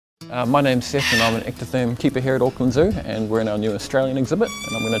My name's Seth and I'm an ectotherm keeper here at Auckland Zoo, and we're in our new Australian exhibit,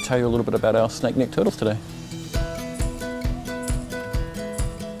 and I'm going to tell you a little bit about our snake-necked turtles today.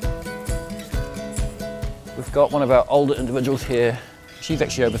 We've got one of our older individuals here. She's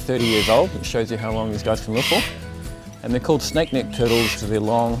actually over 30 years old. It shows you how long these guys can live for. And they're called snake-necked turtles because of their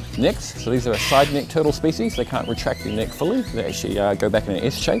long necks. So these are a side-necked turtle species. They can't retract their neck fully. They actually go back in an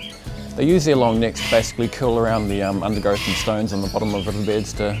S shape. They use their long necks to basically curl around the undergrowth and stones on the bottom of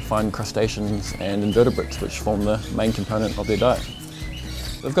riverbeds to find crustaceans and invertebrates, which form the main component of their diet.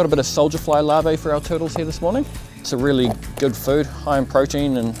 We've got a bit of soldier fly larvae for our turtles here this morning. It's a really good food, high in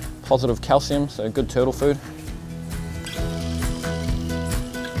protein and positive calcium, so good turtle food.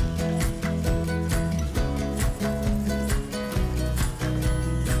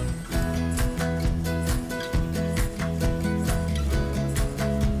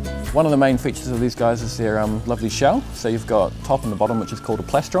 One of the main features of these guys is their lovely shell. So you've got top and the bottom, which is called a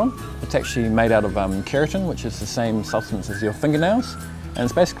plastron. It's actually made out of keratin, which is the same substance as your fingernails, and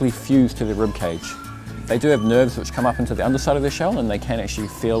it's basically fused to the rib cage. They do have nerves which come up into the underside of their shell, and they can actually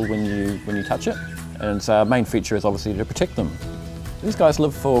feel when you touch it. And its main feature is obviously to protect them. These guys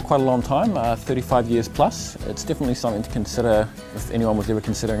live for quite a long time, 35 years plus. It's definitely something to consider if anyone was ever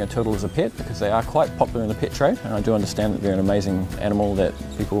considering a turtle as a pet, because they are quite popular in the pet trade, and I do understand that they're an amazing animal that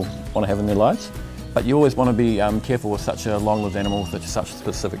people want to have in their lives. But you always want to be careful with such a long-lived animal with such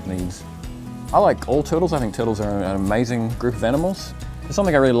specific needs. I like all turtles. I think turtles are an amazing group of animals. There's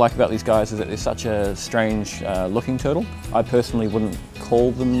something I really like about these guys is that they're such a strange looking turtle. I personally wouldn't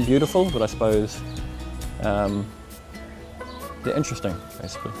call them beautiful, but I suppose they're interesting,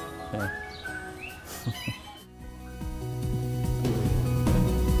 basically. Yeah.